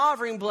enough in the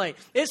offering plate.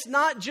 It's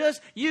not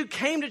just you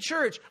came to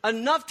church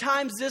enough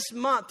times this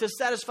month to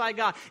satisfy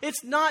God.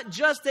 It's not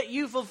just that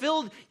you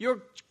fulfilled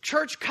your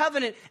church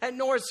covenant at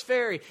Norris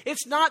Ferry.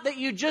 It's not that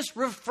you just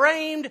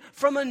refrained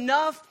from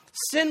enough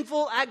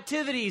sinful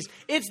activities.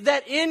 It's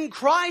that in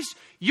Christ,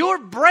 you're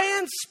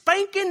brand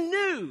spanking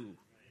new.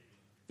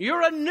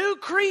 You're a new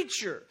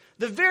creature.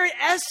 The very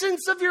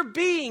essence of your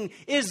being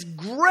is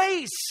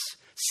grace.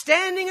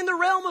 Standing in the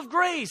realm of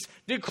grace,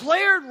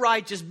 declared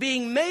righteous,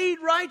 being made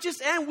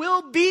righteous, and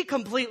will be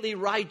completely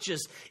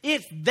righteous.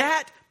 It's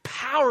that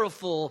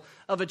powerful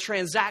of a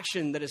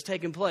transaction that has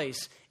taken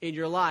place in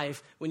your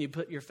life when you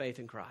put your faith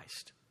in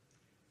Christ.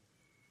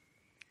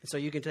 And so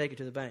you can take it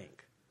to the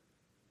bank.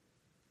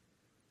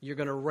 You're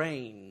going to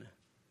reign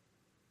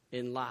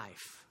in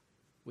life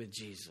with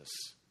Jesus.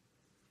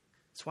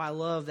 That's why I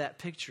love that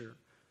picture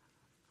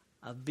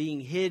of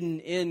being hidden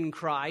in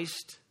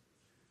Christ.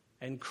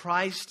 And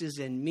Christ is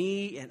in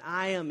me, and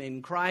I am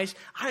in Christ.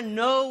 I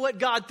know what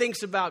God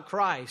thinks about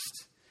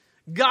Christ.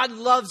 God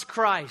loves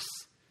Christ.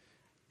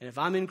 And if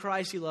I'm in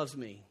Christ, He loves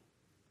me.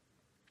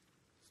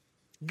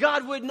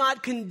 God would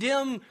not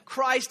condemn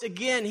Christ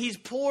again. He's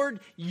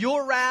poured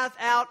your wrath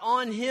out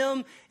on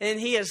Him, and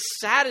He has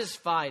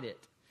satisfied it.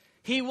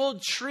 He will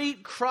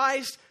treat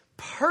Christ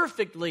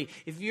perfectly.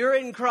 If you're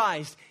in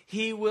Christ,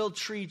 He will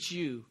treat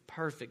you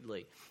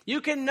perfectly. You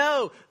can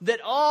know that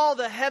all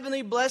the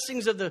heavenly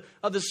blessings of the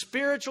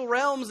spiritual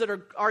realms that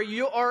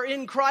are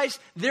in Christ,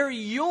 they're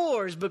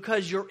yours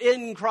because you're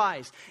in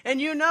Christ.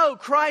 And you know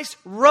Christ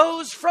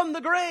rose from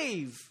the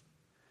grave.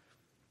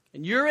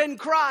 And you're in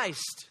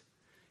Christ.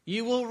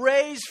 You will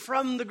raise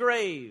from the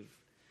grave.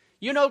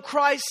 You know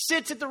Christ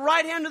sits at the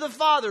right hand of the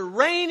Father,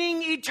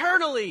 reigning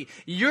eternally.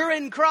 You're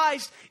in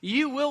Christ.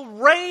 You will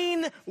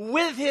reign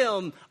with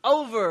Him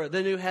over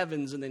the new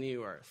heavens and the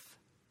new earth.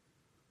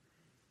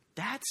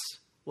 That's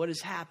what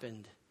has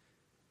happened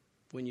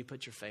when you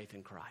put your faith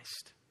in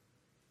Christ.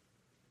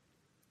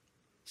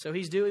 So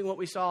He's doing what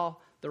we saw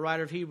the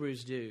writer of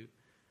Hebrews do.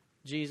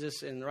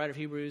 Jesus, in the writer of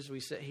Hebrews,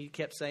 he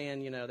kept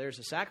saying, there's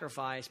a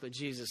sacrifice, but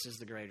Jesus is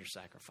the greater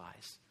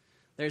sacrifice.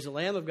 There's a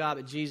Lamb of God,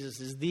 but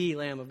Jesus is the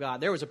Lamb of God.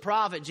 There was a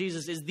prophet,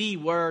 Jesus is the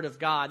Word of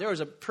God. There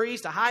was a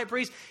priest, a high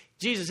priest,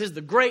 Jesus is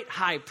the great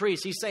high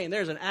priest. He's saying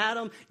there's an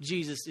Adam,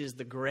 Jesus is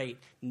the great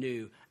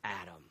new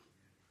Adam.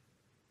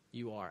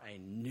 You are a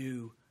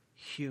new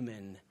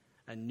human,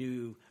 a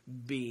new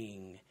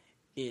being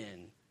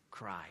in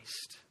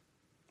Christ.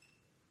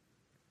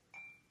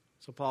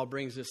 So Paul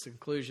brings this to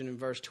conclusion in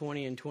verse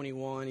 20 and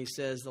 21. He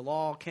says, the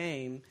law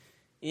came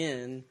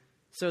in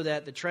so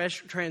that the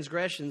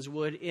transgressions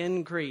would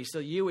increase. So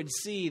you would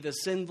see the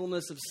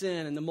sinfulness of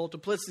sin and the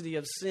multiplicity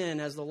of sin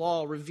as the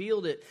law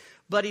revealed it.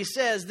 But he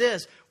says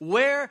this,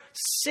 where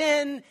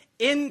sin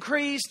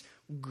increased,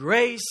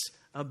 grace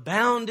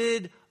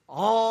abounded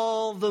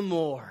all the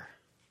more.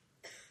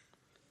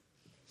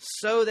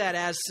 So that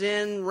as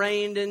sin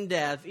reigned in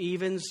death,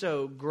 even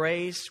so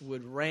grace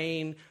would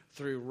reign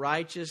through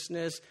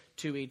righteousness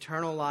to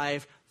eternal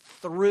life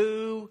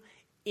through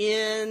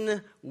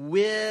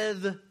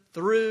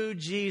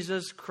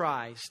Jesus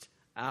Christ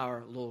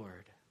our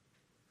Lord.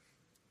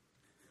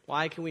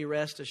 Why can we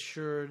rest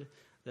assured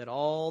that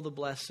all the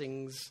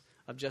blessings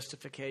of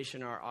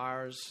justification are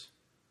ours?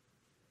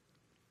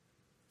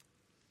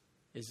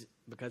 Is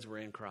because we're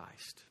in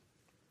Christ.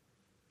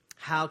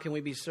 How can we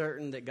be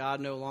certain that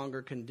God no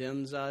longer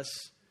condemns us?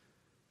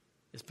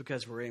 It's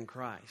because we're in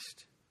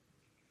Christ.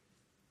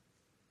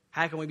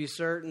 How can we be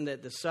certain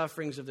that the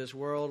sufferings of this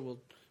world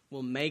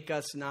will make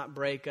us, not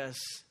break us,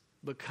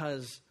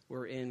 because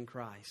we're in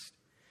Christ?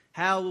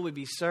 How will we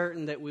be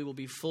certain that we will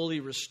be fully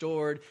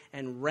restored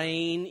and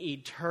reign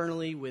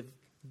eternally with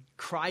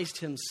Christ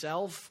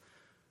Himself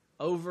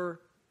over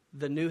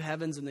the new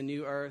heavens and the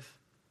new earth?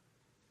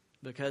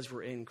 Because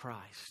we're in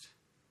Christ.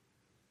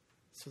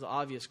 So the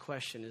obvious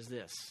question is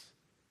this: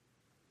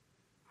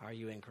 are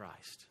you in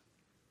Christ?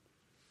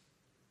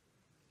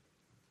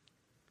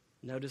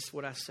 Notice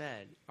what I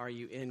said. Are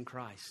you in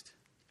Christ?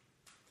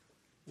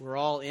 We're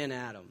all in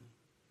Adam,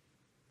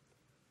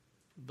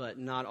 but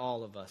not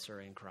all of us are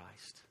in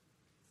Christ.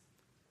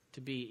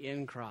 To be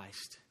in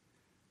Christ,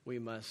 we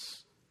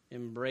must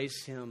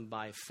embrace Him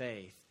by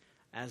faith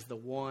as the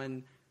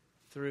one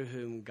through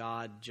whom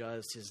God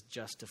does His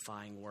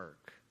justifying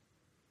work.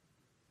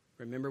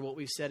 Remember what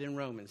we said in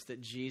Romans,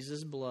 that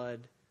Jesus'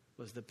 blood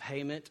was the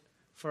payment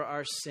for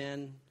our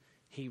sin.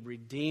 He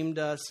redeemed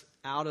us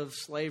out of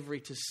slavery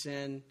to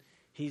sin.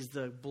 He's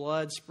the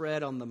blood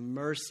spread on the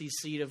mercy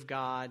seat of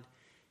God.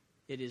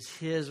 It is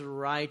His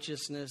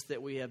righteousness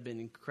that we have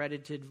been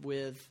credited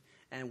with,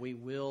 and we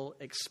will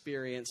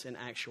experience in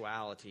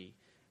actuality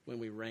when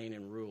we reign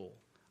and rule.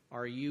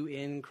 Are you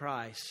in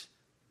Christ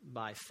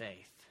by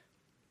faith?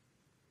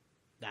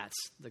 That's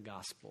the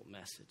gospel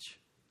message.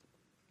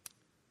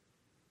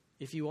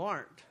 If you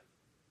aren't,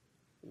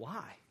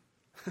 why?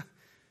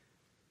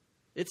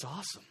 It's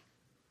awesome.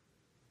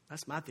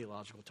 That's my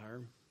theological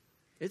term.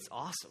 It's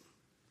awesome.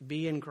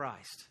 Be in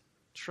Christ.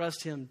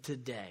 Trust Him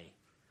today.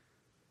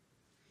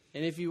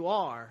 And if you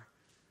are,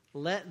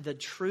 let the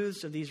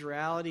truths of these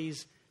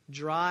realities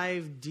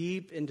drive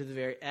deep into the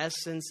very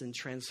essence and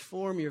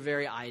transform your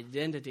very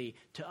identity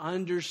to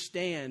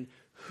understand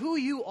who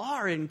you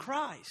are in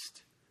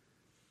Christ.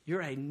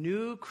 You're a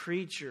new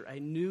creature, a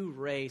new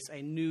race,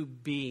 a new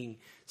being,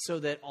 so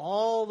that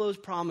all those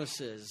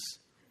promises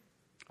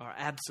are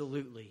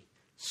absolutely,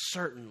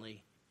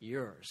 certainly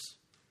yours.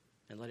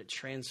 and let it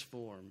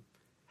transform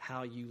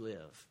how you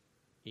live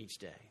each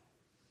day.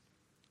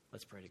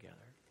 Let's pray together.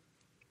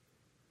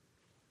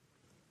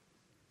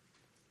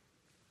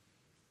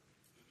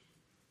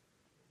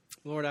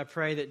 Lord, I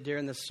pray that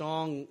during the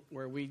song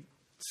where we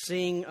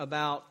sing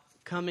about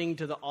coming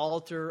to the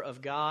altar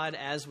of God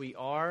as we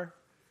are,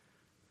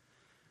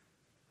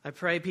 I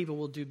pray people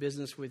will do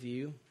business with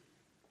you.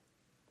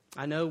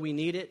 I know we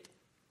need it.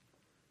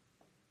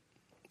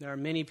 There are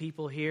many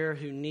people here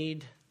who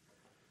need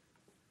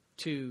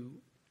to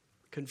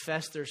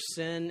confess their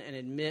sin and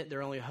admit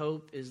their only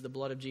hope is the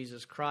blood of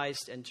Jesus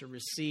Christ and to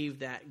receive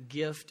that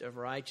gift of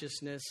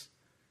righteousness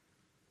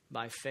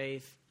by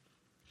faith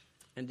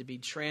and to be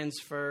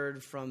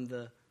transferred from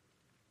the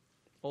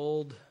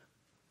old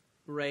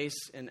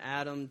race in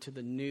Adam to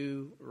the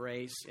new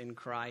race in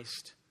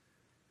Christ.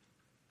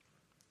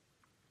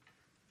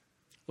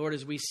 Lord,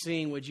 as we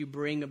sing, would you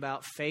bring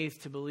about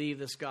faith to believe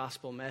this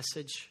gospel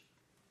message?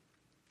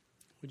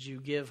 Would you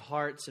give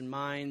hearts and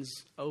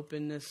minds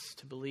openness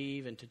to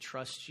believe and to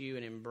trust you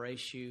and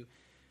embrace you?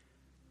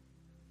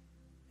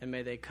 And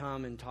may they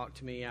come and talk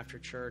to me after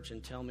church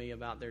and tell me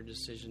about their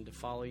decision to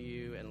follow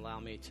you and allow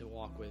me to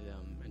walk with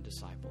them and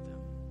disciple them.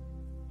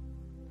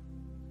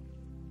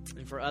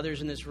 And for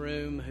others in this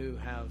room who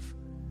have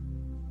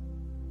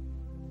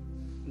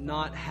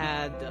not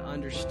had the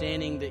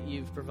understanding that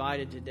you've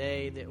provided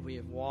today, that we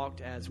have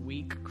walked as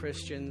weak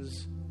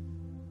Christians,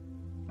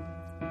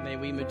 may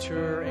we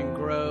mature and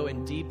grow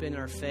and deepen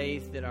our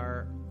faith, that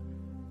our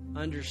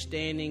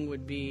understanding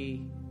would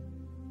be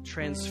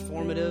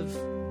transformative,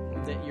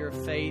 that your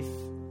faith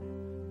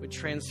would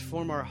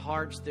transform our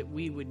hearts, that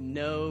we would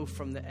know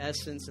from the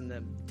essence and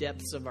the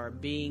depths of our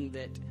being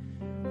that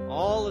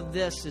all of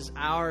this is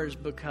ours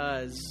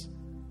because,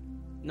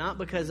 not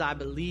because I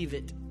believe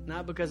it,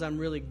 not because I'm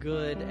really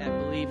good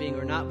at believing,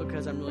 or not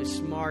because I'm really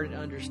smart at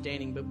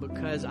understanding, but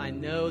because I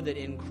know that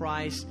in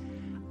Christ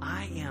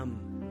I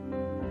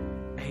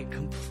am a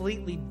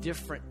completely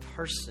different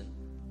person.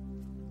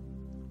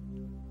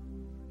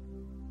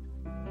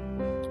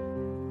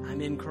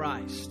 I'm in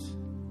Christ,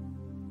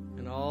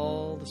 and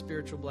all the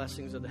spiritual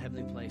blessings of the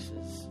heavenly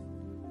places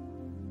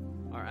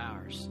are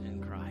ours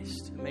in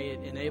Christ. May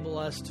it enable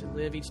us to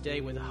live each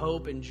day with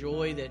hope and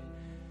joy that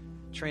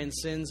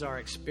transcends our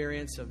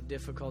experience of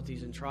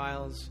difficulties and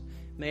trials.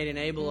 May it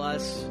enable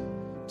us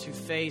to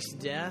face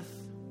death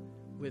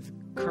with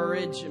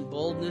courage and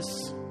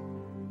boldness,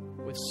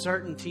 with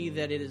certainty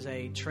that it is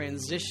a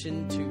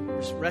transition to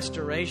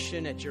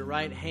restoration at your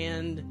right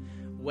hand,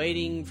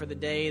 waiting for the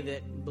day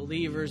that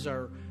believers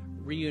are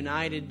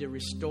reunited, to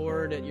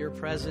restored at your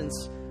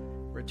presence,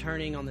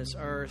 returning on this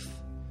earth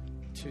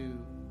to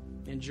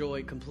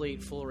enjoy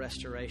complete, full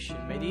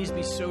restoration. May these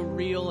be so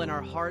real in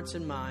our hearts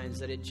and minds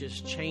that it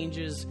just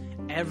changes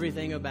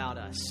everything about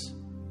us.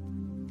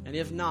 And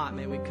if not,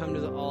 may we come to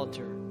the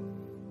altar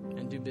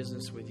and do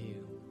business with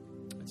you.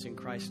 It's in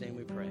Christ's name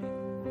we pray.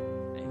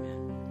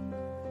 Amen.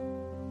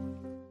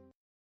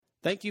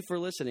 Thank you for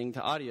listening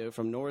to audio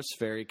from Norris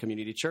Ferry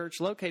Community Church,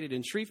 located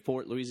in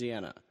Shreveport,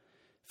 Louisiana.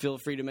 Feel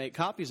free to make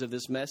copies of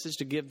this message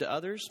to give to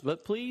others,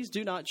 but please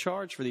do not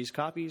charge for these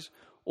copies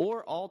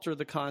or alter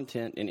the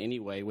content in any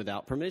way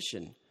without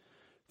permission.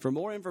 For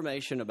more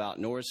information about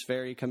Norris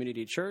Ferry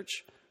Community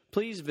Church,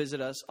 please visit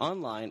us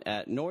online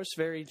at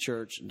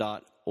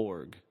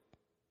norrisferrychurch.org.